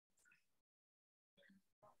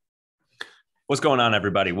What's going on,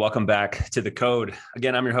 everybody? Welcome back to The Code.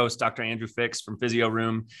 Again, I'm your host, Dr. Andrew Fix from Physio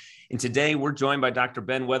Room. And today we're joined by Dr.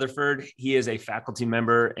 Ben Weatherford. He is a faculty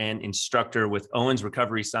member and instructor with Owens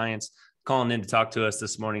Recovery Science, calling in to talk to us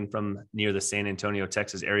this morning from near the San Antonio,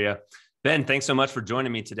 Texas area. Ben, thanks so much for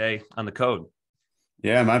joining me today on The Code.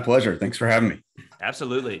 Yeah, my pleasure. Thanks for having me.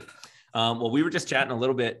 Absolutely. Well, we were just chatting a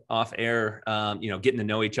little bit off air, getting to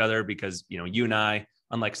know each other because, you and I,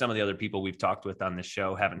 unlike some of the other people we've talked with on this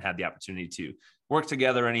show, haven't had the opportunity to work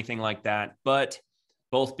together or anything like that, but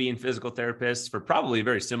both being physical therapists for probably a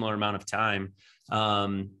very similar amount of time,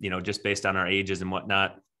 just based on our ages and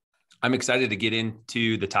whatnot. I'm excited to get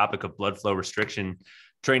into the topic of blood flow restriction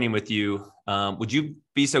training with you. Would you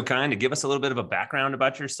be so kind to give us a little bit of a background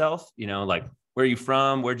about yourself? Like where are you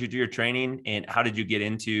from? Where'd you do your training? And how did you get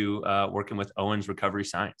into working with Owens Recovery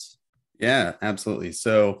Science? Yeah, absolutely.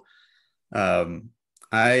 So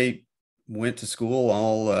I went to school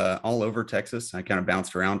all over Texas. I kind of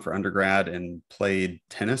bounced around for undergrad and played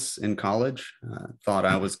tennis in college. Thought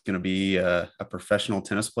I was going to be a professional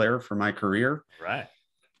tennis player for my career. Right.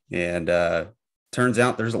 And turns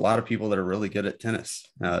out there's a lot of people that are really good at tennis.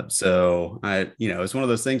 So it's one of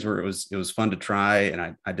those things where it was fun to try,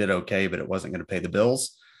 and I did okay, but it wasn't going to pay the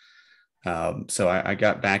bills. So I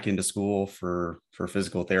got back into school for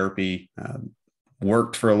physical therapy.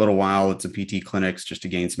 Worked for a little while at some PT clinics just to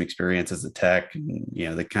gain some experience as a tech, and,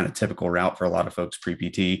 the kind of typical route for a lot of folks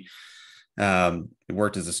pre-PT.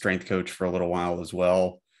 Worked as a strength coach for a little while as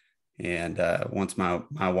well. And once my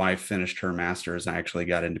wife finished her master's, I actually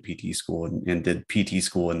got into PT school and did PT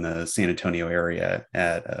school in the San Antonio area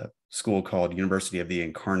at a school called University of the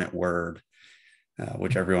Incarnate Word,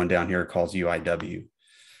 which everyone down here calls UIW.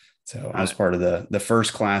 So I was part of the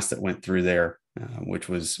first class that went through there, which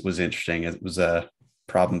was interesting. It was a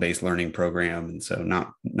problem-based learning program, and so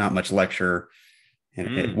not much lecture,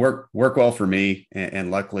 and it worked well for me.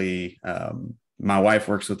 And luckily, my wife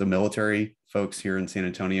works with the military folks here in San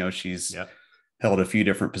Antonio. She's held a few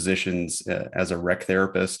different positions as a rec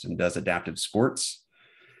therapist and does adaptive sports.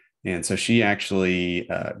 And so she actually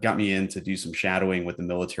got me in to do some shadowing with the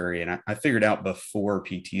military. And I figured out before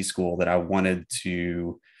PT school that I wanted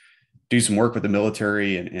to do some work with the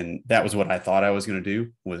military. And that was what I thought I was going to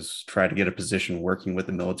do, was try to get a position working with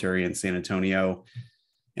the military in San Antonio.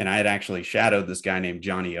 And I had actually shadowed this guy named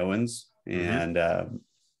Johnny Owens. And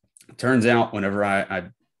it turns out whenever I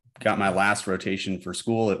got my last rotation for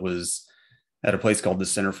school, it was at a place called the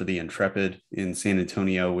Center for the Intrepid in San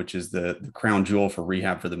Antonio, which is the crown jewel for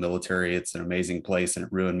rehab for the military. It's an amazing place, and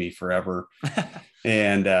it ruined me forever.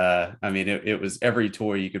 And it was every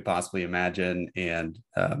toy you could possibly imagine, and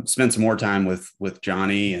spent some more time with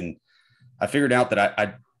Johnny. And I figured out that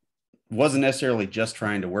I wasn't necessarily just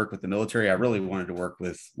trying to work with the military. I really wanted to work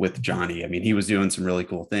with Johnny. I mean, he was doing some really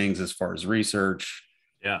cool things as far as research.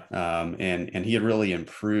 Yeah. And he had really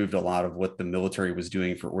improved a lot of what the military was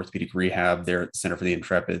doing for orthopedic rehab there at the Center for the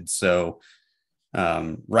Intrepid. So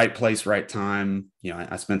right place, right time.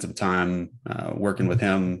 I spent some time working with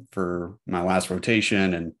him for my last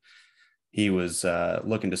rotation, and he was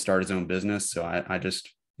looking to start his own business. So I just,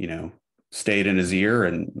 stayed in his ear,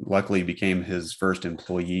 and luckily became his first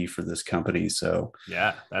employee for this company. So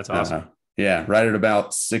yeah, that's awesome. Right at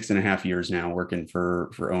about 6.5 years now, working for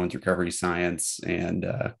Owens Recovery Science, and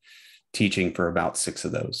teaching for about 6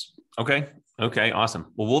 of those. Okay.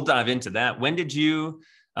 Awesome. Well, we'll dive into that. When did you,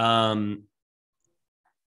 at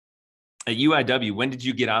UIW, when did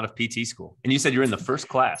you get out of PT school? And you said you're in the first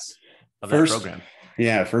class of that program.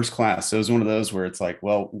 Yeah, first class. So it was one of those where it's like,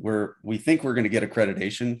 well, we think we're going to get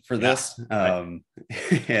accreditation for this. Right.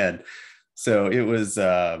 And so it was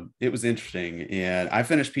interesting. And I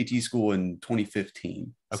finished PT school in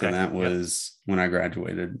 2015. Okay. So that was when I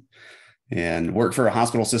graduated, and worked for a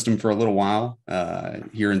hospital system for a little while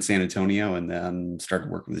here in San Antonio, and then started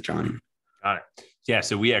working with Johnny. Got it. Yeah.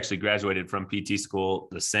 So we actually graduated from PT school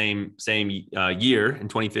the same year in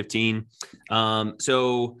 2015.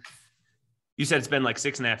 So you said it's been like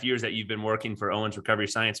 6.5 years that you've been working for Owens Recovery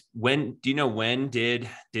Science. When did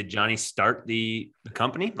Johnny start the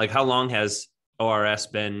company? Like, how long has ORS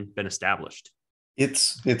been established?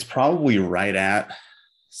 It's probably right at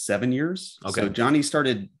 7 years. Okay. So Johnny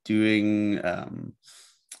started doing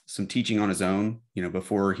some teaching on his own,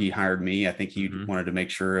 before he hired me. I think he wanted to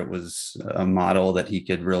make sure it was a model that he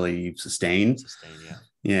could really sustain. Yeah.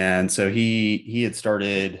 And so he had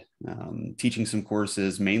started teaching some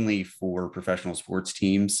courses mainly for professional sports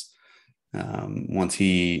teams once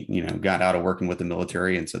he, got out of working with the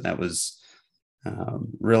military. And so that was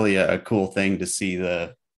really a cool thing to see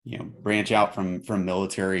the, branch out from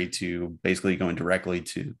military to basically going directly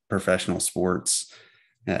to professional sports.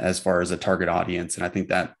 as far as a target audience. And I think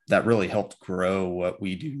that really helped grow what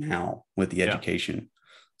we do now with the education.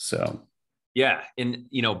 So, yeah. And,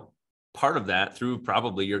 part of that through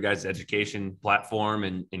probably your guys' education platform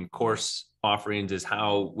and course offerings is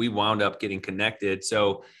how we wound up getting connected.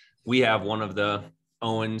 So we have one of the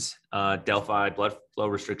Owens Delphi blood flow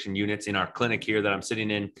restriction units in our clinic here that I'm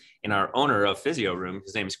sitting in, and our owner of Physio Room,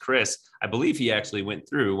 his name is Chris. I believe he actually went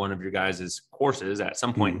through one of your guys' courses at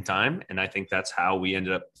some point in time. And I think that's how we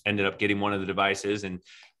ended up getting one of the devices. And,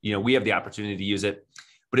 we have the opportunity to use it.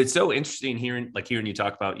 But it's so interesting hearing you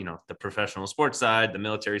talk about, the professional sports side, the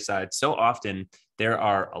military side. So often there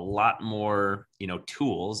are a lot more,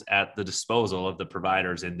 tools at the disposal of the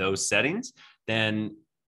providers in those settings than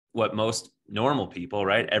what most normal people,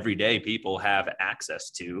 right? Everyday people have access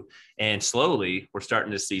to. And slowly we're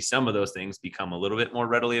starting to see some of those things become a little bit more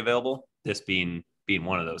readily available. This being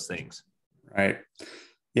one of those things. Right.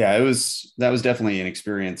 Yeah, that was definitely an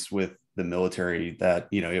experience with the military that,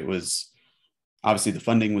 it was, obviously the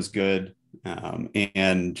funding was good,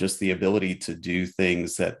 and just the ability to do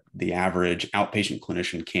things that the average outpatient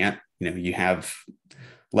clinician can't. You have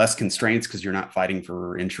less constraints because you're not fighting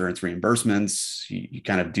for insurance reimbursements. You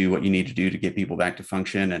kind of do what you need to do to get people back to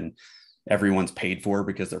function, and everyone's paid for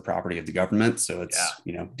because they're property of the government. So it's,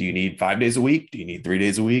 do you need 5 days a week? Do you need 3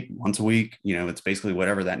 days a week? Once a week? It's basically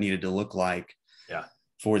whatever that needed to look like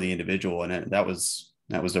for the individual. And that was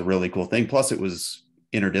a really cool thing. Plus it was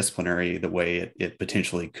interdisciplinary the way it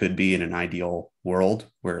potentially could be in an ideal world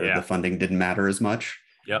where the funding didn't matter as much.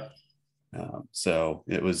 Yep. So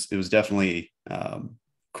it was definitely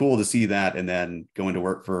cool to see that. And then going to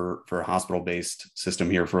work for a hospital-based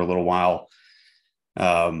system here for a little while,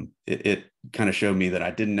 it kind of showed me that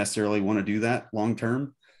I didn't necessarily want to do that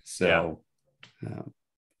long-term. So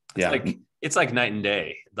it's like night and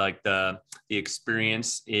day, like the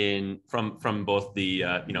experience from both the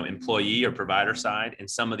employee or provider side in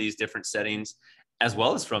some of these different settings, as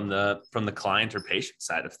well as from the client or patient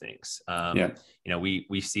side of things.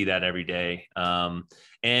 We see that every day.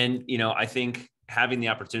 And I think having the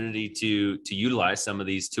opportunity to utilize some of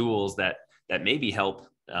these tools that maybe help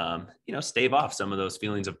stave off some of those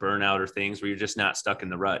feelings of burnout or things where you're just not stuck in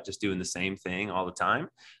the rut, just doing the same thing all the time,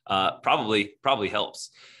 probably helps.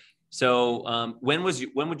 So when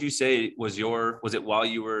would you say was it while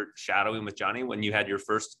you were shadowing with Johnny when you had your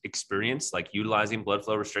first experience like utilizing blood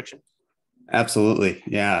flow restriction? Absolutely.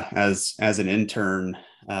 Yeah. As an intern,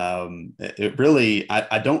 it really,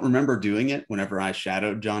 I don't remember doing it whenever I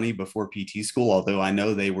shadowed Johnny before PT school, although I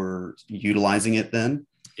know they were utilizing it then.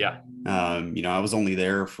 Yeah. I was only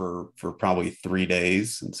there for probably 3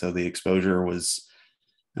 days. And so the exposure was,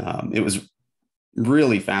 it was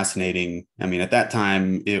really fascinating. I mean, at that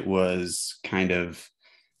time it was kind of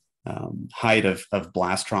height of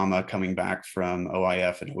blast trauma coming back from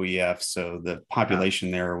OIF and OEF. So the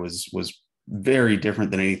population there was very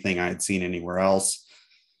different than anything I had seen anywhere else.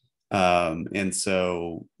 And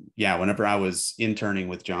so, whenever I was interning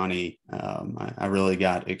with Johnny, I really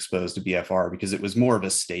got exposed to BFR because it was more of a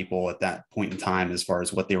staple at that point in time as far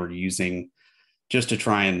as what they were using just to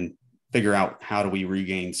try and figure out how do we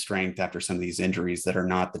regain strength after some of these injuries that are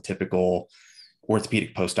not the typical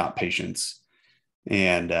orthopedic post-op patients.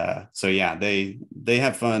 And they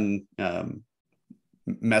have fun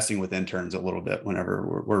messing with interns a little bit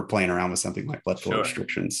whenever we're playing around with something like blood flow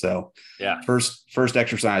restrictions. So first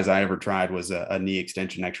exercise I ever tried was a knee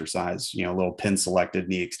extension exercise, a little pin selected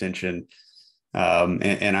knee extension.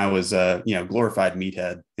 And I was glorified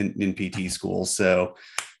meathead in PT school. So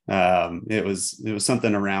it was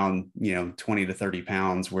something around 20 to 30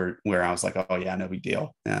 pounds where I was like, oh yeah, no big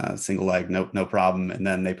deal, single leg, no problem. And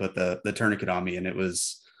then they put the tourniquet on me, and it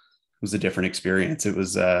was a different experience. It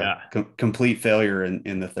was complete failure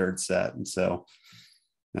in the third set, and so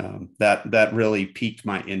that really piqued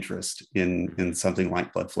my interest in something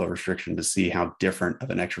like blood flow restriction to see how different of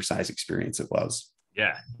an exercise experience it was.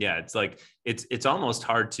 Yeah. It's like it's almost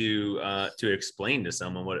hard to explain to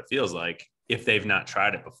someone what it feels like if they've not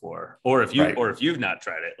tried it before, or if you've not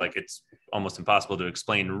tried it. Like, it's almost impossible to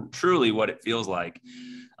explain truly what it feels like.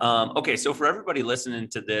 Okay, so for everybody listening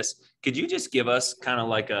to this, could you just give us kind of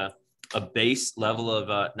like a base level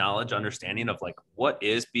of knowledge, understanding of like what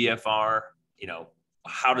is BFR?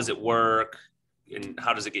 How does it work, and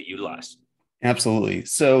how does it get utilized? Absolutely.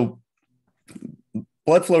 So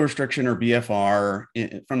blood flow restriction, or BFR,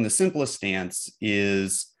 from the simplest stance,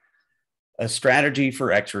 is a strategy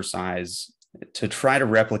for exercise to try to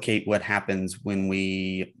replicate what happens when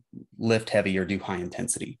we lift heavy or do high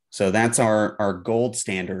intensity. So that's our gold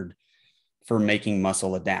standard for making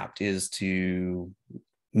muscle adapt, is to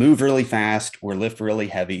move really fast or lift really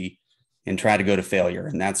heavy and try to go to failure.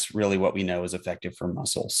 And that's really what we know is effective for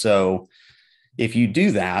muscle. So if you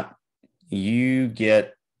do that, you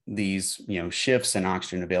get these, shifts in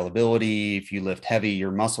oxygen availability. If you lift heavy,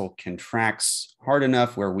 your muscle contracts hard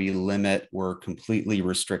enough where we limit or completely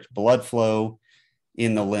restrict blood flow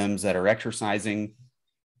in the limbs that are exercising.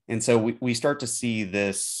 And so we start to see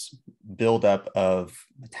this buildup of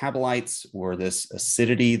metabolites, or this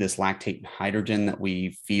acidity, this lactate and hydrogen that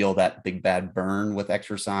we feel that big bad burn with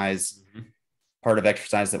exercise, part of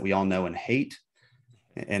exercise that we all know and hate.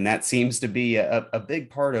 And that seems to be a big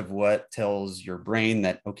part of what tells your brain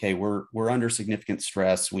that, okay, we're under significant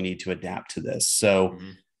stress. We need to adapt to this. So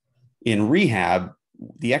in rehab,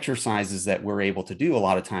 the exercises that we're able to do a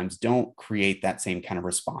lot of times don't create that same kind of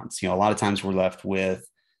response. A lot of times we're left with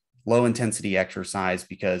low intensity exercise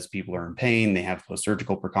because people are in pain, they have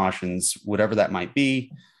post-surgical precautions, whatever that might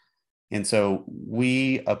be. And so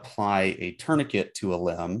we apply a tourniquet to a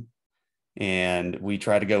limb, and we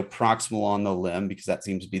try to go proximal on the limb because that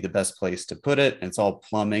seems to be the best place to put it. And it's all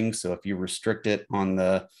plumbing. So if you restrict it on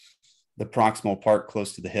the proximal part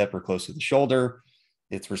close to the hip or close to the shoulder,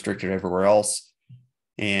 it's restricted everywhere else.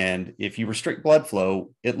 And if you restrict blood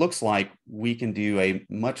flow, it looks like we can do a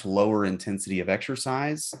much lower intensity of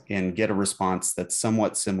exercise and get a response that's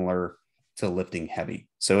somewhat similar to lifting heavy.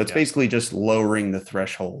 So it's basically just lowering the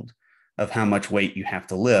threshold of how much weight you have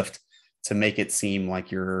to lift to make it seem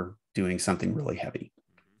like you're doing something really heavy.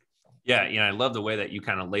 Yeah. I love the way that you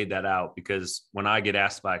kind of laid that out, because when I get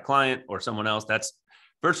asked by a client or someone else, that's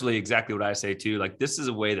virtually exactly what I say too. Like, this is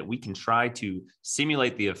a way that we can try to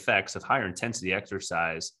simulate the effects of higher intensity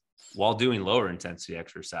exercise while doing lower intensity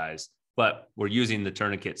exercise, but we're using the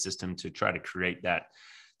tourniquet system to try to create that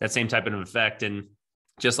same type of effect. And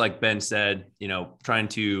just like Ben said, trying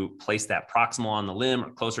to place that proximal on the limb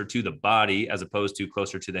or closer to the body as opposed to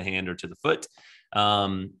closer to the hand or to the foot,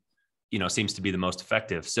 seems to be the most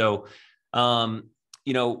effective. So,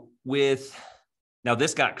 now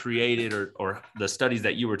this got created, or the studies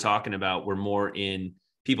that you were talking about were more in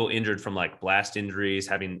people injured from like blast injuries,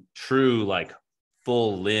 having true like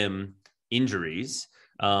full limb injuries.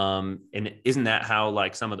 And isn't that how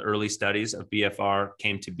like some of the early studies of BFR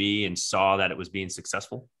came to be and saw that it was being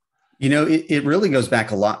successful? It really goes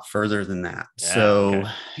back a lot further than that. Yeah, so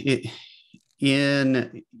okay.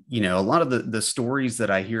 A lot of the stories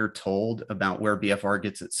that I hear told about where BFR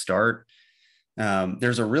gets its start,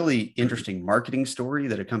 there's a really interesting marketing story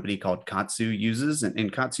that a company called Katsu uses,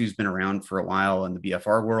 and Katsu's been around for a while in the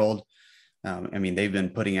BFR world. They've been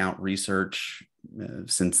putting out research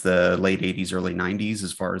since the late 80s, early 90s,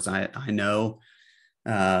 as far as I know.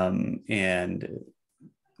 And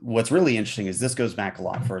what's really interesting is this goes back a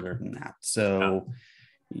lot further than that. So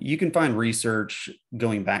you can find research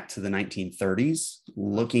going back to the 1930s,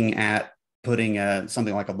 looking at putting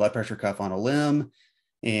something like a blood pressure cuff on a limb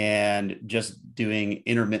and just doing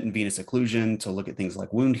intermittent venous occlusion to look at things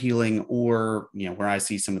like wound healing, or, where I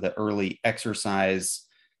see some of the early exercise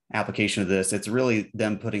application of this, it's really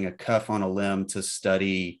them putting a cuff on a limb to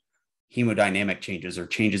study hemodynamic changes or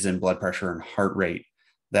changes in blood pressure and heart rate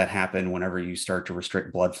that happen whenever you start to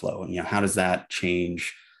restrict blood flow. And, how does that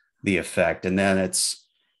change the effect? And then it's,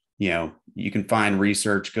 you can find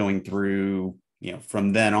research going through,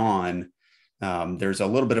 from then on. There's a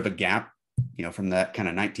little bit of a gap, from that kind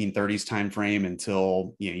of 1930s timeframe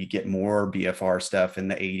until, you get more BFR stuff in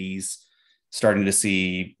the 80s, starting to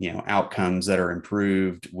see, outcomes that are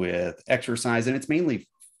improved with exercise. And it's mainly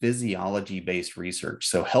physiology-based research.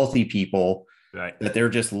 So healthy people, right, that they're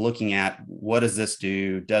just looking at, what does this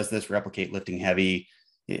do? Does this replicate lifting heavy?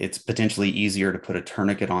 It's potentially easier to put a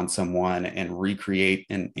tourniquet on someone and recreate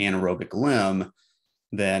an anaerobic limb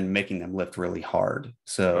than making them lift really hard.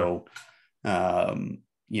 So,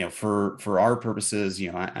 for our purposes,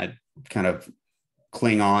 I kind of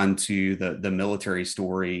cling on to the military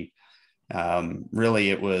story. Really,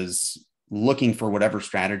 it was looking for whatever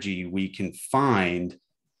strategy we can find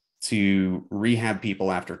to rehab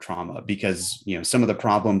people after trauma, because, some of the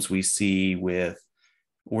problems we see with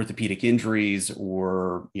orthopedic injuries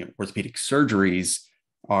or orthopedic surgeries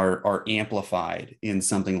are amplified in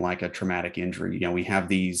something like a traumatic injury. We have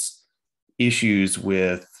these issues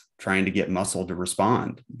with trying to get muscle to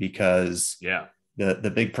respond, because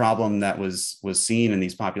the big problem that was seen in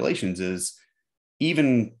these populations is,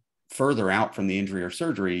 even further out from the injury or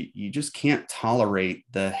surgery, you just can't tolerate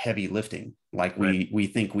the heavy lifting like we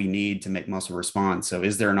think we need to make muscle respond. So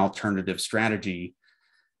is there an alternative strategy?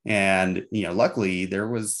 And, luckily there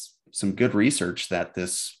was some good research that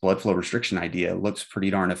this blood flow restriction idea looks pretty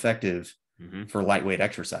darn effective for lightweight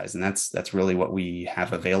exercise. And that's really what we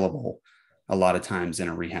have available a lot of times in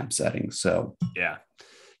a rehab setting. So,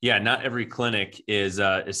 Yeah, not every clinic is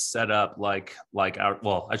set up like our,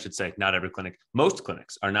 well, I should say not every clinic. Most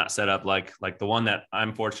clinics are not set up like the one that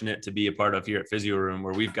I'm fortunate to be a part of here at Physio Room,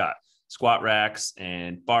 where we've got squat racks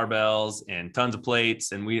and barbells and tons of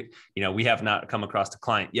plates. And we have not come across a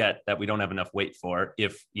client yet that we don't have enough weight for,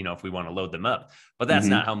 if we want to load them up. But that's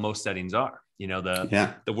not how most settings are.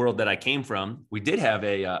 The world that I came from, we did have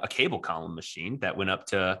a cable column machine that went up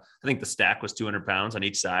to, I think the stack was 200 pounds on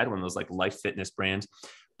each side, one of those like Life Fitness brands.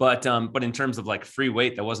 But in terms of like free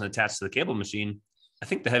weight that wasn't attached to the cable machine, I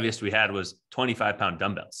think the heaviest we had was 25-pound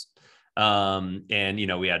dumbbells. And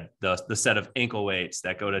we had the set of ankle weights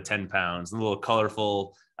that go to 10 pounds, the little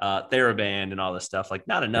colorful TheraBand and all this stuff, like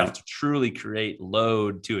not enough to truly create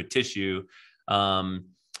load to a tissue. And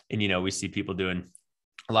we see people doing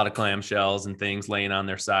a lot of clamshells and things laying on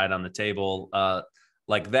their side on the table.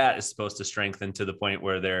 Like that is supposed to strengthen to the point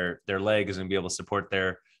where their leg is going to be able to support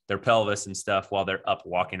their pelvis and stuff while they're up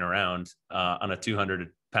walking around on a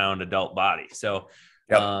 200-pound adult body. So,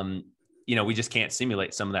 we just can't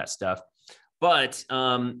simulate some of that stuff. But,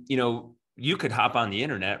 you could hop on the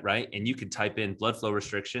internet, right? And you could type in blood flow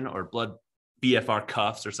restriction or blood BFR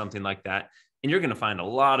cuffs or something like that. And you're going to find a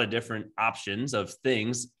lot of different options of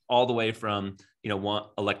things, all the way from, one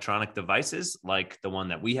electronic devices like the one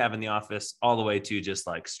that we have in the office, all the way to just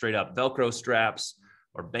like straight up Velcro straps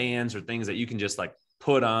or bands or things that you can just like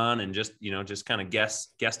put on and just kind of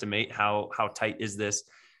guesstimate how tight is this.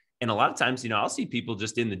 And a lot of times, I'll see people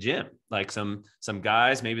just in the gym, like some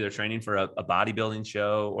guys, maybe they're training for a bodybuilding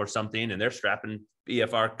show or something, and they're strapping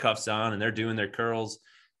BFR cuffs on and they're doing their curls.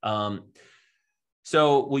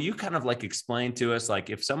 So will you kind of like explain to us, like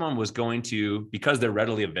if someone was going to, because they're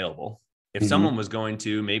readily available, if someone was going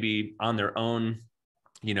to maybe on their own,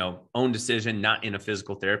 own decision, not in a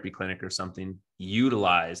physical therapy clinic or something,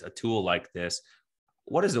 utilize a tool like this,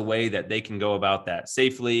 what is a way that they can go about that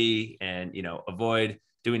safely and, avoid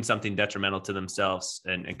doing something detrimental to themselves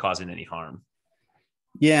and causing any harm?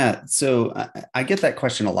 Yeah. So I get that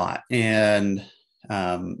question a lot. And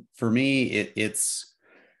for me, it's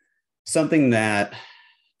something that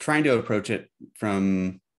trying to approach it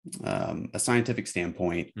from a scientific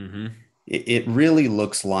standpoint, it really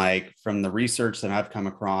looks like, from the research that I've come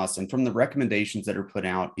across and from the recommendations that are put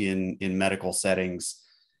out in medical settings,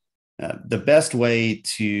 the best way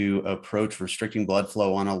to approach restricting blood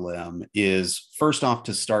flow on a limb is, first off,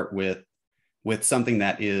 to start with something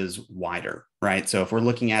that is wider, right? So if we're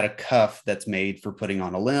looking at a cuff that's made for putting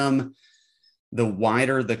on a limb, the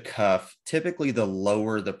wider the cuff, typically the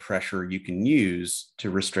lower the pressure you can use to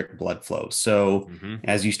restrict blood flow. So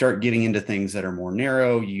as you start getting into things that are more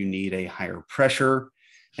narrow, you need a higher pressure.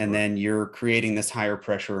 And then you're creating this higher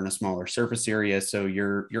pressure in a smaller surface area. So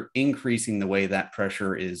you're increasing the way that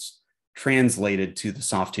pressure is translated to the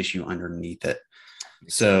soft tissue underneath it.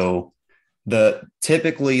 So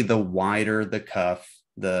typically the wider the cuff,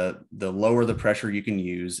 the lower the pressure you can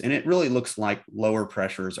use. And it really looks like lower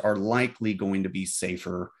pressures are likely going to be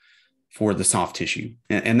safer for the soft tissue.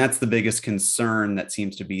 And that's the biggest concern that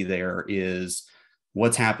seems to be there, is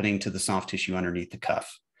what's happening to the soft tissue underneath the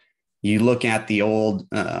cuff. You look at the old,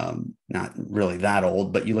 not really that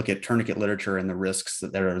old, but you look at tourniquet literature and the risks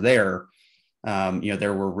that are there.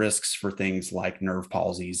 There were risks for things like nerve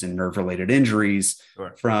palsies and nerve-related injuries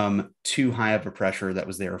from too high of a pressure that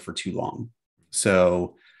was there for too long.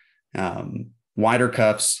 So wider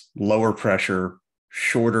cuffs, lower pressure,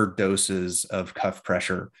 shorter doses of cuff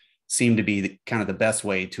pressure seem to be kind of the best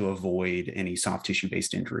way to avoid any soft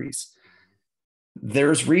tissue-based injuries.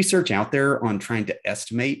 There's research out there on trying to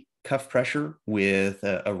estimate cuff pressure with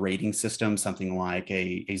a rating system, something like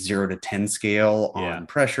a 0 to 10 scale on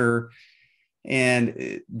pressure.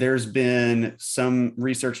 And there's been some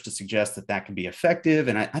research to suggest that can be effective.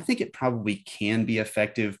 And I think it probably can be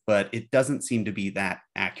effective, but it doesn't seem to be that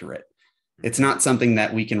accurate. It's not something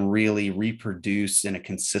that we can really reproduce in a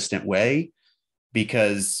consistent way,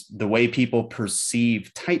 because the way people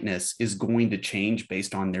perceive tightness is going to change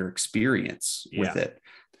based on their experience with it.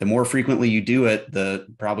 The more frequently you do it,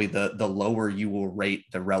 probably the lower you will rate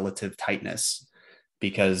the relative tightness,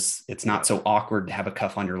 because it's not so awkward to have a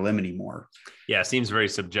cuff on your limb anymore. Yeah, it seems very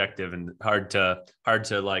subjective and hard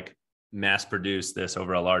to like mass produce this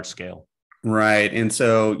over a large scale. Right. And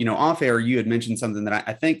so, off air, you had mentioned something that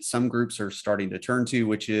I think some groups are starting to turn to,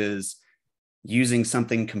 which is using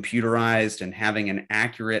something computerized and having an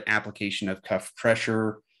accurate application of cuff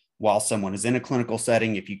pressure while someone is in a clinical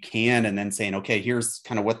setting, if you can, and then saying, okay, here's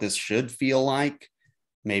kind of what this should feel like.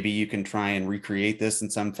 Maybe you can try and recreate this in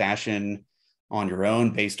some fashion on your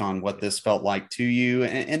own based on what this felt like to you.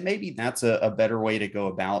 And maybe that's a better way to go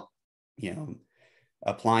about,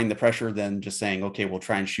 applying the pressure than just saying, okay, we'll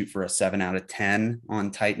try and shoot for a 7 out of 10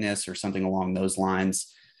 on tightness or something along those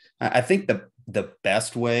lines. I think the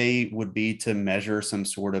best way would be to measure some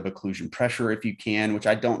sort of occlusion pressure if you can, which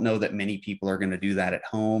I don't know that many people are going to do that at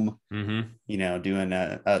home. Doing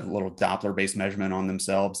a little Doppler based measurement on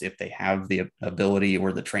themselves if they have the ability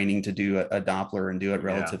or the training to do a Doppler and do it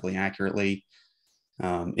relatively accurately.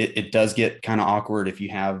 It does get kind of awkward if you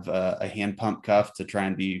have a hand pump cuff to try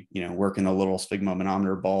and be, working a little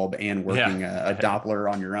sphygmomanometer bulb and working a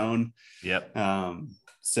Doppler on your own. Yep.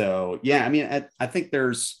 So yeah, I mean, I think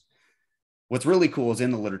what's really cool is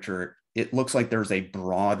in the literature, it looks like there's a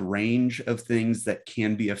broad range of things that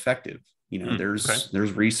can be effective. There's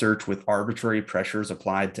research with arbitrary pressures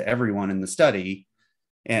applied to everyone in the study.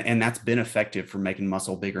 And that's been effective for making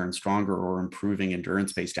muscle bigger and stronger or improving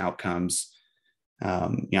endurance-based outcomes.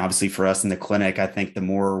 Obviously for us in the clinic, I think the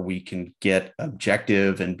more we can get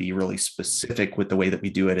objective and be really specific with the way that we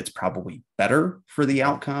do it, it's probably better for the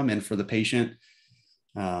outcome and for the patient.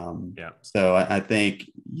 So I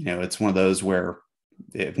think, it's one of those where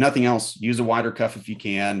if nothing else, use a wider cuff if you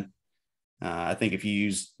can. I think if you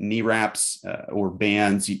use knee wraps or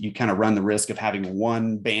bands, you kind of run the risk of having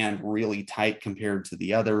one band really tight compared to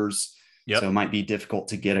the others. So it might be difficult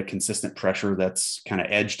to get a consistent pressure that's kind of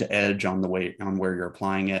edge to edge on where you're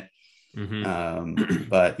applying it.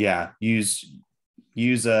 But yeah, use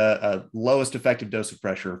a lowest effective dose of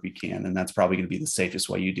pressure if you can. And that's probably going to be the safest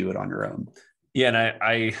way you do it on your own. Yeah. And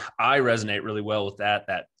I resonate really well with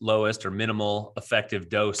that lowest or minimal effective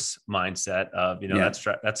dose mindset of,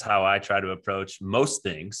 that's how I try to approach most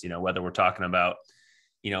things, whether we're talking about,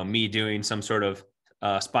 me doing some sort of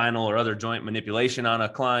spinal or other joint manipulation on a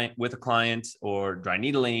client or dry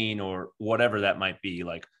needling or whatever that might be.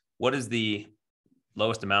 Like, what is the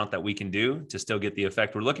lowest amount that we can do to still get the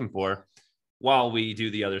effect we're looking for while we do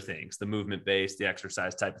the other things, the movement based, the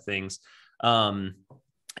exercise type of things.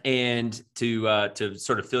 And to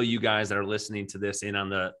sort of fill you guys that are listening to this in on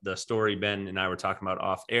the story Ben and I were talking about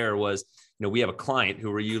off air was, we have a client who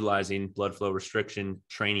we're utilizing blood flow restriction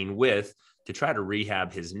training with to try to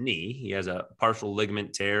rehab his knee. He has a partial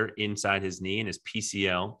ligament tear inside his knee and his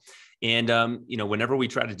PCL. And, whenever we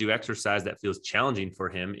try to do exercise that feels challenging for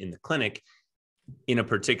him in the clinic in a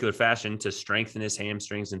particular fashion to strengthen his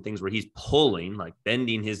hamstrings and things where he's pulling, like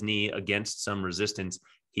bending his knee against some resistance,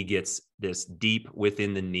 he gets this deep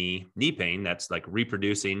within the knee pain that's like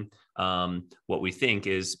reproducing what we think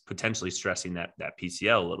is potentially stressing that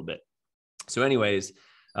PCL a little bit. So anyways,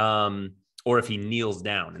 or if he kneels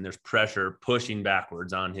down and there's pressure pushing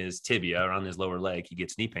backwards on his tibia or on his lower leg, he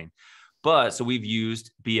gets knee pain. But so we've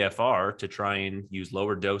used BFR to try and use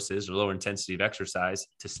lower doses or lower intensity of exercise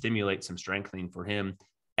to stimulate some strengthening for him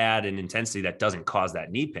at an intensity that doesn't cause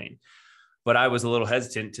that knee pain. But I was a little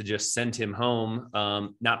hesitant to just send him home,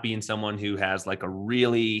 not being someone who has like a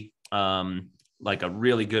really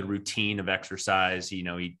good routine of exercise.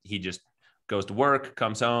 He just goes to work,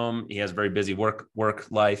 comes home. He has a very busy work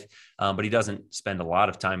life, but he doesn't spend a lot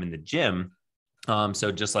of time in the gym.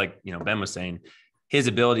 So just like, Ben was saying, his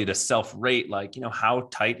ability to self-rate, like, how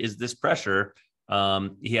tight is this pressure?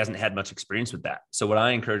 He hasn't had much experience with that. So what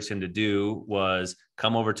I encouraged him to do was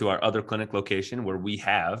come over to our other clinic location where we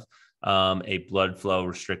have a blood flow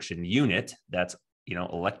restriction unit that's,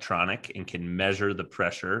 electronic and can measure the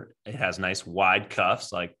pressure. It has nice wide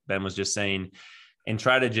cuffs, like Ben was just saying, and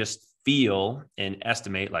try to just feel and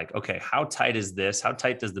estimate like, okay, how tight is this? How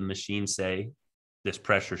tight does the machine say this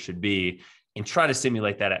pressure should be? And try to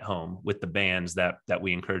simulate that at home with the bands that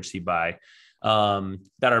we encourage he buy that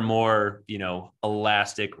are more,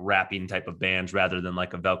 elastic wrapping type of bands rather than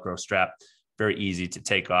like a Velcro strap. Very easy to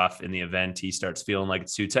take off in the event he starts feeling like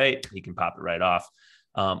it's too tight. He can pop it right off.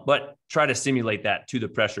 But try to simulate that to the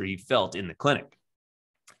pressure he felt in the clinic.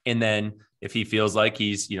 And then if he feels like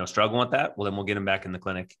he's, struggling with that, well, then we'll get him back in the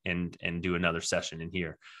clinic and do another session in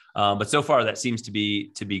here. But so far that seems to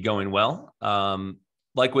be going well.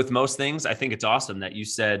 Like with most things, I think it's awesome that you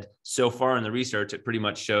said so far in the research, it pretty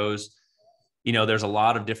much shows, there's a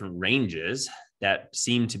lot of different ranges that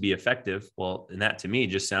seem to be effective. Well, and that to me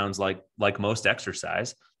just sounds like most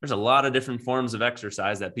exercise. There's a lot of different forms of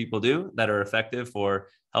exercise that people do that are effective for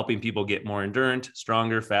helping people get more endurant,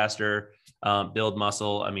 stronger, faster, build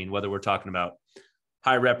muscle. I mean, whether we're talking about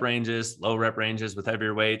high rep ranges, low rep ranges with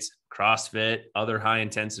heavier weights, CrossFit, other high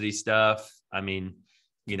intensity stuff. I mean,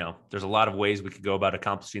 there's a lot of ways we could go about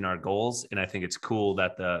accomplishing our goals. And I think it's cool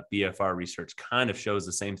that the BFR research kind of shows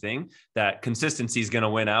the same thing, that consistency is going to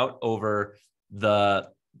win out over the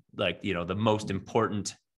most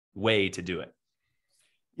important way to do it.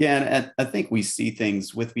 Yeah, and I think we see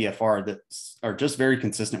things with BFR that are just very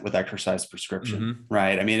consistent with exercise prescription, Mm-hmm.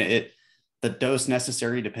 right? I mean, the dose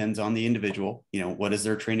necessary depends on the individual. What is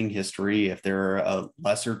their training history? If they're a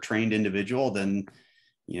lesser trained individual, then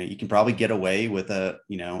you can probably get away with an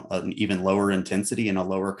even lower intensity and a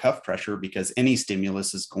lower cuff pressure because any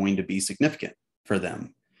stimulus is going to be significant for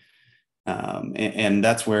them. And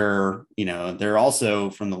that's where, there also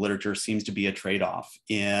from the literature seems to be a trade-off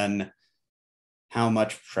in how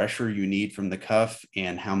much pressure you need from the cuff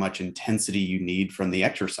and how much intensity you need from the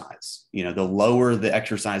exercise. The lower the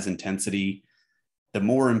exercise intensity, the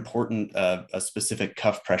more important a specific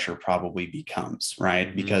cuff pressure probably becomes, right?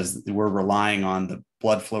 Mm-hmm. Because we're relying on the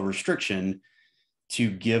blood flow restriction to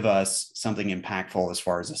give us something impactful as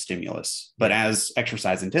far as a stimulus. But as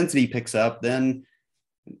exercise intensity picks up, then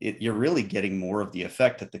you're really getting more of the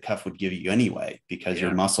effect that the cuff would give you anyway, because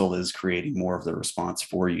your muscle is creating more of the response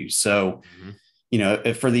for you. So,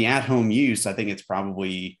 if for the at-home use, I think it's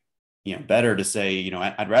probably, better to say,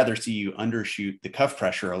 I'd rather see you undershoot the cuff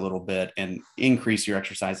pressure a little bit and increase your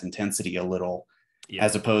exercise intensity a little,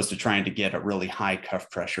 as opposed to trying to get a really high cuff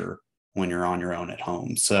pressure when you're on your own at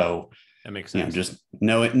home. So that makes sense. Just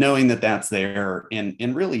knowing that that's there,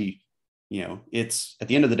 and really, it's at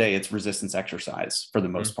the end of the day, it's resistance exercise for the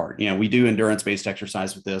most part. We do endurance-based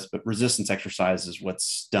exercise with this, but resistance exercise is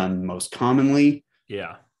what's done most commonly.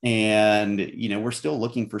 Yeah. And, we're still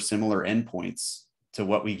looking for similar endpoints to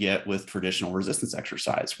what we get with traditional resistance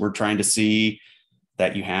exercise. We're trying to see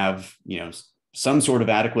that you have, some sort of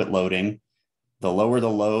adequate loading. The lower the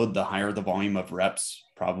load, the higher the volume of reps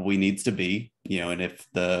probably needs to be, and if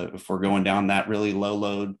we're going down that really low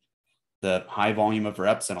load, the high volume of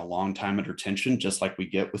reps and a long time under tension, just like we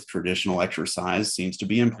get with traditional exercise, seems to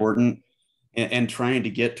be important. And trying to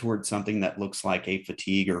get towards something that looks like a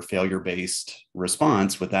fatigue or failure-based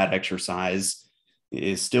response with that exercise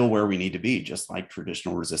is still where we need to be, just like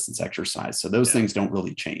traditional resistance exercise. So those things don't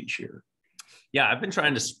really change here. Yeah, I've been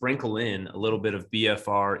trying to sprinkle in a little bit of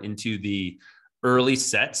BFR into the early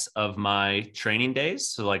sets of my training days.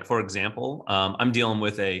 So like, for example, I'm dealing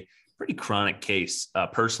with a pretty chronic case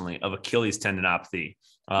personally of Achilles tendinopathy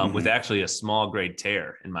with actually a small grade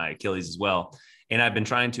tear in my Achilles as well. And I've been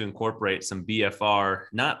trying to incorporate some BFR,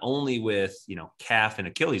 not only with, calf and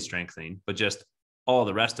Achilles strengthening, but just all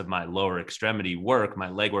the rest of my lower extremity work, my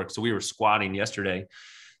leg work. So we were squatting yesterday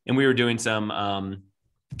and we were doing some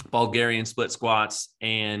Bulgarian split squats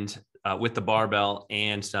and with the barbell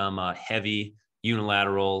and some heavy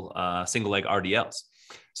unilateral single leg RDLs.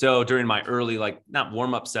 So during my early, not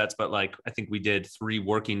warm up sets, but I think we did 3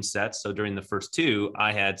 working sets. So during the first 2,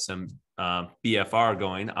 I had some BFR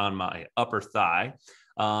going on my upper thigh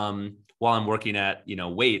while I'm working at,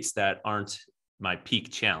 weights that aren't my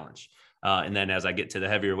peak challenge. And then as I get to the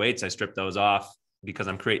heavier weights, I strip those off because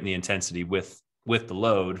I'm creating the intensity with the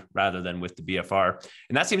load rather than with the BFR.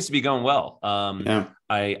 And that seems to be going well.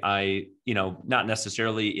 I, not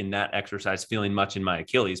necessarily in that exercise feeling much in my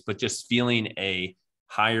Achilles, but just feeling a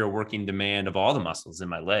higher working demand of all the muscles in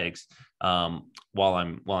my legs while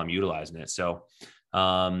I'm utilizing it. So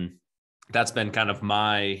that's been kind of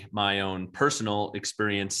my own personal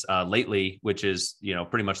experience lately, which is,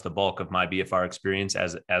 pretty much the bulk of my BFR experience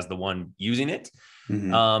as the one using it.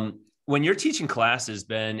 When you're teaching classes,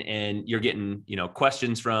 Ben, and you're getting,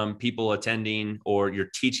 questions from people attending, or you're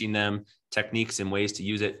teaching them techniques and ways to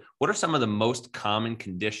use it, what are some of the most common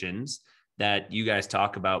conditions that you guys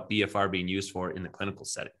talk about BFR being used for in the clinical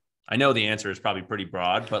setting? I know the answer is probably pretty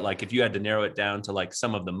broad, but if you had to narrow it down to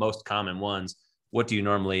some of the most common ones, what do you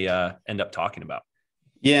normally end up talking about?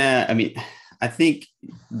 Yeah, I mean, I think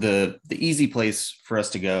the easy place for us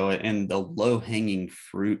to go and the low hanging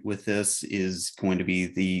fruit with this is going to be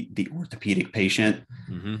the orthopedic patient.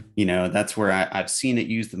 That's where I've seen it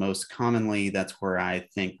used the most commonly. That's where I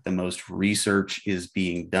think the most research is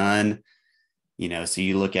being done. So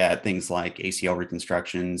you look at things like ACL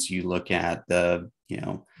reconstructions, you look at the,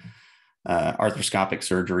 arthroscopic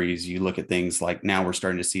surgeries, you look at things like now we're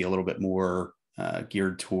starting to see a little bit more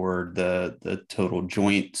geared toward the total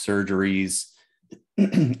joint surgeries.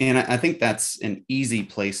 And I think that's an easy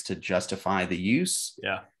place to justify the use.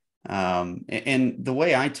 Yeah. And the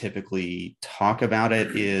way I typically talk about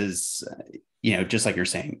it is, just like you're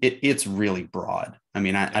saying, it's really broad. I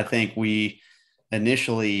mean, I think we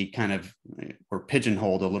initially kind of were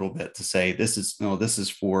pigeonholed a little bit to say this is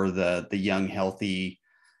for the young, healthy,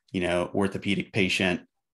 orthopedic patient.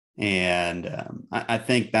 And I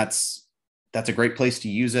think that's a great place to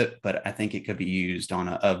use it, but I think it could be used on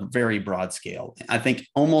a very broad scale. I think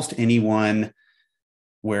almost anyone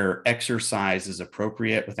where exercise is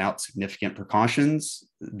appropriate without significant precautions,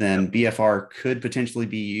 then BFR could potentially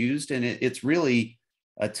be used. And it's really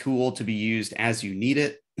a tool to be used as you need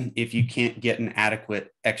it if you can't get an adequate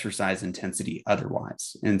exercise intensity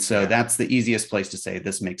otherwise. And so that's the easiest place to say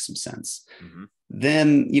this makes some sense. Mm-hmm.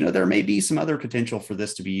 Then, there may be some other potential for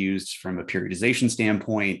this to be used from a periodization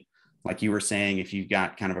standpoint. Like you were saying, if you've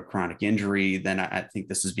got kind of a chronic injury, then I think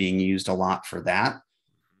this is being used a lot for that.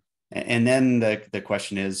 And then the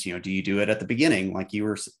question is, do you do it at the beginning, like you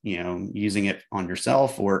were, using it on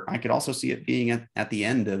yourself? Or I could also see it being at the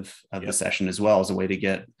end of the session as well, as a way to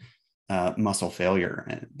get muscle failure.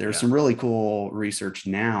 And there's some really cool research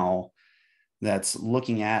now that's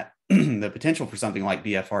looking at the potential for something like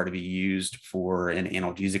BFR to be used for an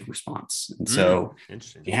analgesic response. And so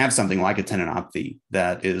if you have something like a tendinopathy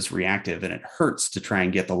that is reactive and it hurts to try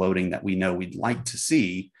and get the loading that we know we'd like to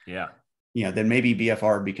see, then maybe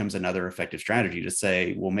BFR becomes another effective strategy to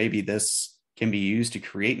say, well, maybe this can be used to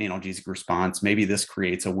create an analgesic response. Maybe this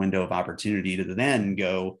creates a window of opportunity to then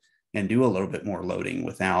go and do a little bit more loading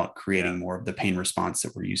without creating more of the pain response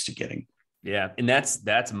that we're used to getting. Yeah. And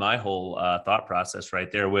that's my whole thought process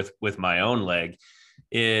right there with my own leg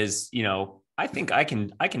is, I think I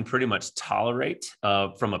can pretty much tolerate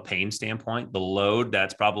from a pain standpoint, the load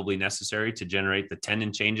that's probably necessary to generate the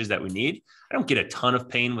tendon changes that we need. I don't get a ton of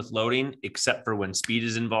pain with loading, except for when speed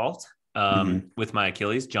is involved with my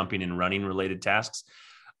Achilles, jumping and running related tasks.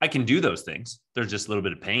 I can do those things. There's just a little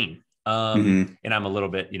bit of pain. And I'm a little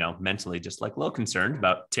bit, mentally just like a little concerned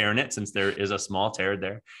about tearing it, since there is a small tear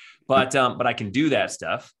there, but I can do that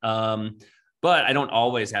stuff. But I don't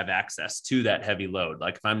always have access to that heavy load.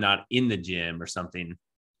 Like if I'm not in the gym or something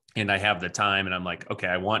and I have the time and I'm like, okay,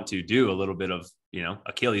 I want to do a little bit of,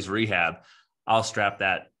 Achilles rehab, I'll strap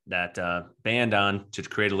that band on to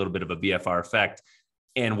create a little bit of a BFR effect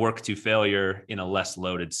and work to failure in a less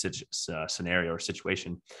loaded scenario or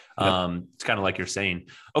situation. It's kind of like you're saying.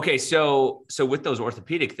 Okay. So with those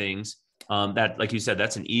orthopedic things, that, like you said,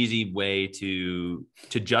 that's an easy way to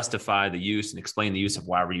justify the use and explain the use of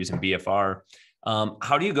why we're using BFR.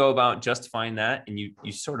 How do you go about justifying that? And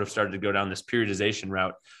you sort of started to go down this periodization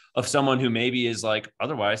route of someone who maybe is like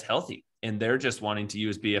otherwise healthy and they're just wanting to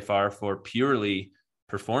use BFR for purely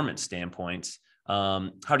performance standpoints.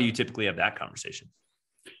 How do you typically have that conversation?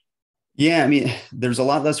 Yeah, I mean, there's a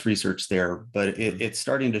lot less research there, but it's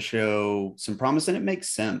starting to show some promise, and it makes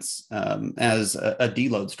sense as a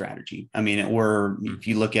deload strategy. I mean, if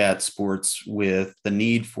you look at sports with the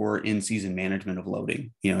need for in-season management of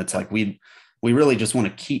loading, it's like we really just want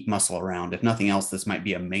to keep muscle around. If nothing else, this might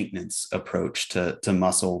be a maintenance approach to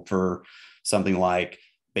muscle for something like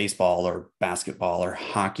baseball or basketball or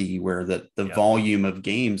hockey, where the volume of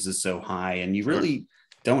games is so high, and you really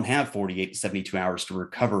don't have 48 to 72 hours to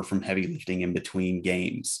recover from heavy lifting in between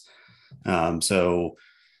games. So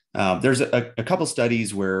there's a couple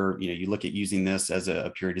studies where, you look at using this as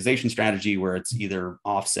a periodization strategy where it's either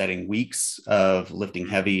offsetting weeks of lifting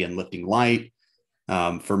heavy and lifting light.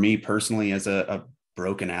 For me personally, as a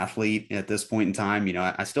broken athlete at this point in time,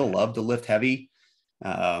 I still love to lift heavy.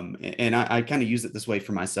 And I kind of use it this way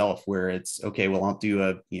for myself, where it's okay, well, I'll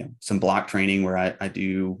do some block training where I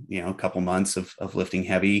do, a couple months of lifting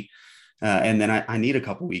heavy. And then I need a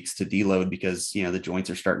couple weeks to deload because, the joints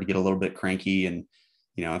are starting to get a little bit cranky, and,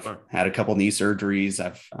 I've had a couple knee surgeries.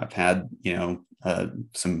 I've had,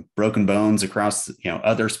 some broken bones across,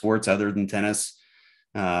 other sports other than tennis,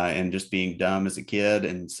 and just being dumb as a kid.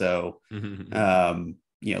 And so,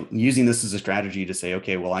 using this as a strategy to say,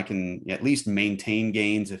 okay, well, I can at least maintain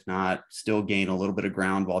gains, if not still gain a little bit of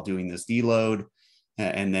ground while doing this deload.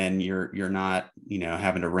 And then you're not,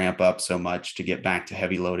 having to ramp up so much to get back to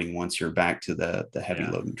heavy loading once you're back to the heavy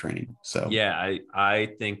loading training. So, I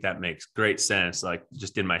think that makes great sense. Like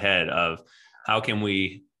just in my head of how can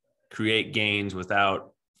we create gains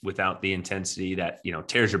without the intensity that,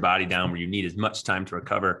 tears your body down, where you need as much time to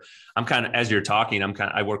recover. I'm kind of, as you're talking,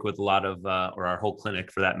 I work with a lot of, or our whole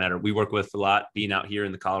clinic for that matter, we work with a lot, being out here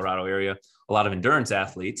in the Colorado area, a lot of endurance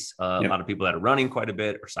athletes, a lot of people that are running quite a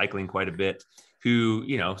bit or cycling quite a bit, who,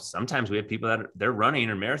 sometimes we have people that they're running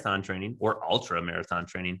or marathon training or ultra marathon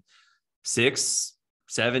training 6-7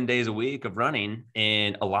 days a week of running.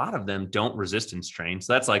 And a lot of them don't resistance train.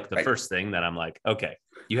 So that's like the first thing that I'm like, okay,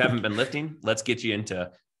 you haven't been lifting. Let's get you into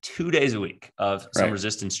 2 days a week of some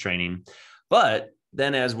resistance training. But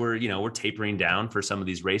then as we're tapering down for some of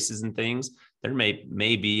these races and things, there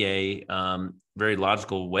may be a very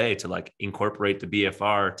logical way to like incorporate the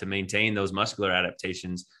BFR to maintain those muscular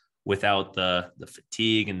adaptations without the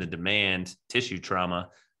fatigue and the demand tissue trauma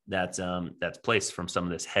that's placed from some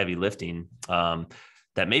of this heavy lifting.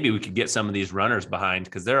 that maybe we could get some of these runners behind,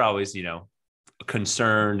 because they're always,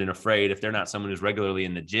 concerned and afraid, if they're not someone who's regularly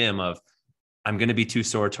in the gym, of I'm going to be too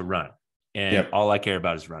sore to run. And all I care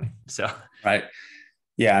about is running. So, right.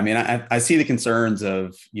 Yeah. I mean, I see the concerns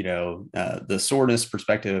of, the soreness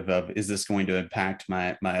perspective of, is this going to impact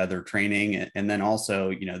my other training? And then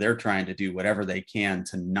also, they're trying to do whatever they can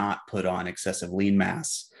to not put on excessive lean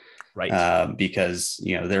mass. Right. Because,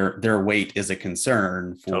 their weight is a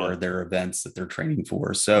concern for their events that they're training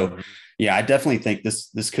for. So yeah, I definitely think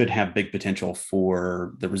this could have big potential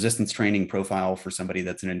for the resistance training profile for somebody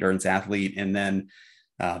that's an endurance athlete. And then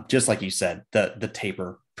just like you said, the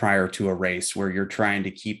taper prior to a race, where you're trying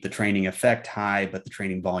to keep the training effect high, but the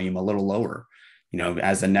training volume a little lower,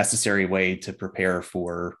 as a necessary way to prepare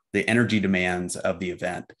for the energy demands of the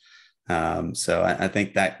event. So I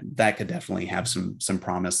think that could definitely have some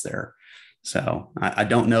promise there. So I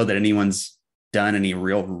don't know that anyone's done any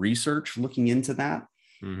real research looking into that.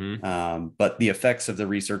 But the effects of the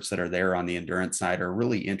research that are there on the endurance side are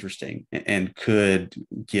really interesting and could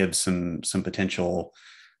give some potential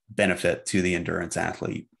benefit to the endurance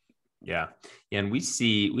athlete. Yeah. And we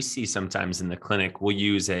see sometimes in the clinic, we'll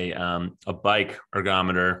use a bike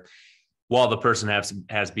ergometer while the person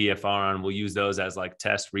has BFR on. We'll use those as like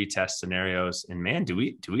retest scenarios. And man, do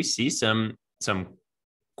we see some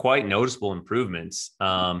quite noticeable improvements,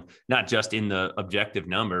 not just in the objective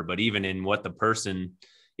number, but even in what the person,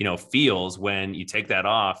 feels when you take that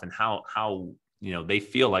off, and how they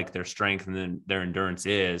feel like their strength and then their endurance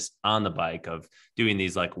is on the bike, of doing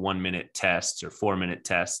these like 1 minute tests or 4 minute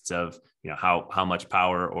tests of, how much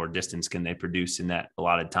power or distance can they produce in that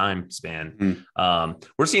allotted time span.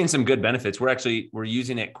 We're seeing some good benefits. We're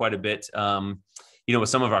using it quite a bit. With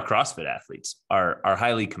some of our CrossFit athletes, our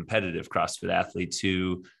highly competitive CrossFit athletes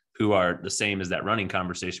who are the same as that running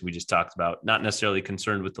conversation we just talked about, not necessarily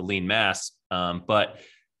concerned with the lean mass, but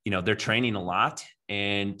they're training a lot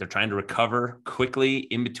and they're trying to recover quickly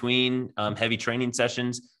in between heavy training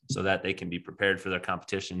sessions so that they can be prepared for their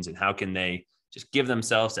competitions. And how can they just give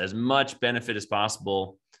themselves as much benefit as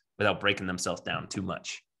possible without breaking themselves down too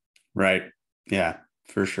much? Right. Yeah,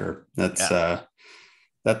 for sure. That's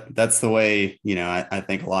the way, I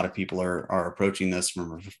think a lot of people are approaching this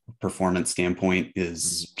from a performance standpoint,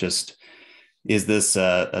 is just, is this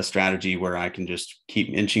a strategy where I can just keep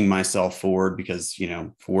inching myself forward? Because,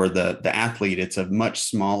 for the athlete, it's a much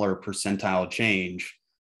smaller percentile change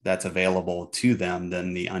that's available to them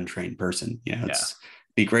than the untrained person. It's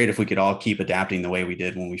be great if we could all keep adapting the way we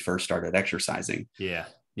did when we first started exercising. Yeah,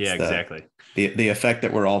 exactly. The effect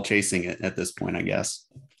that we're all chasing at this point, I guess.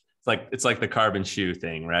 It's like the carbon shoe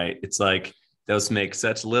thing, right? It's like those make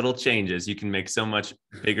such little changes. You can make so much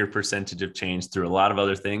bigger percentage of change through a lot of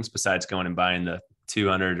other things besides going and buying the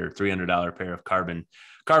 $200 or $300 pair of carbon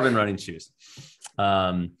running shoes.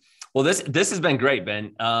 Well, this has been great,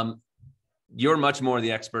 Ben. You're much more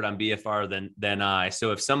the expert on BFR than I.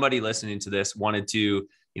 So if somebody listening to this wanted to,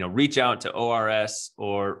 reach out to ORS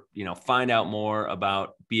or, find out more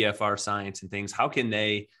about BFR science and things, how can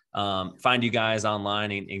they find you guys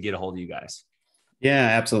online and get a hold of you guys?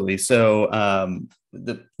 Yeah, absolutely. So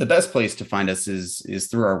the best place to find us is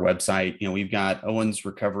through our website. We've got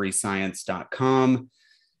owensrecoveryscience.com.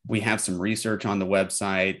 We have some research on the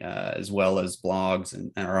website, as well as blogs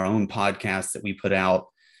and our own podcasts that we put out.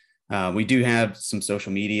 We do have some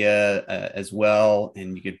social media as well,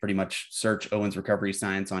 and you could pretty much search Owens Recovery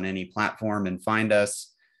Science on any platform and find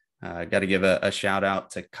us. Got to give a shout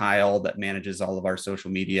out to Kyle that manages all of our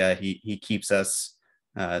social media. He keeps us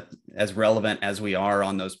as relevant as we are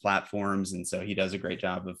on those platforms, and so he does a great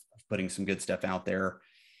job of putting some good stuff out there.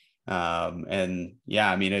 And yeah,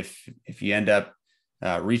 I mean, if you end up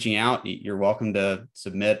reaching out, you're welcome to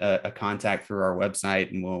submit a contact through our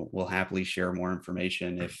website, and we'll happily share more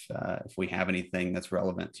information if we have anything that's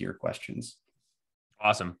relevant to your questions.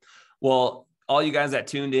 Awesome. Well, all you guys that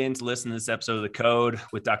tuned in to listen to this episode of The Code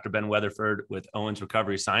with Dr. Ben Weatherford with Owens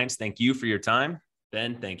Recovery Science, thank you for your time.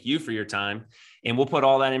 Ben, thank you for your time. And we'll put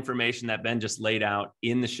all that information that Ben just laid out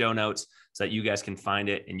in the show notes so that you guys can find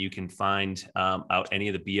it and you can find out any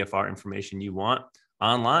of the BFR information you want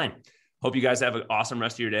online. Hope you guys have an awesome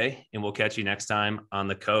rest of your day, and we'll catch you next time on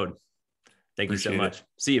The Code. Thank you so much.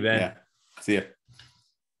 See you, Ben. Yeah. See you.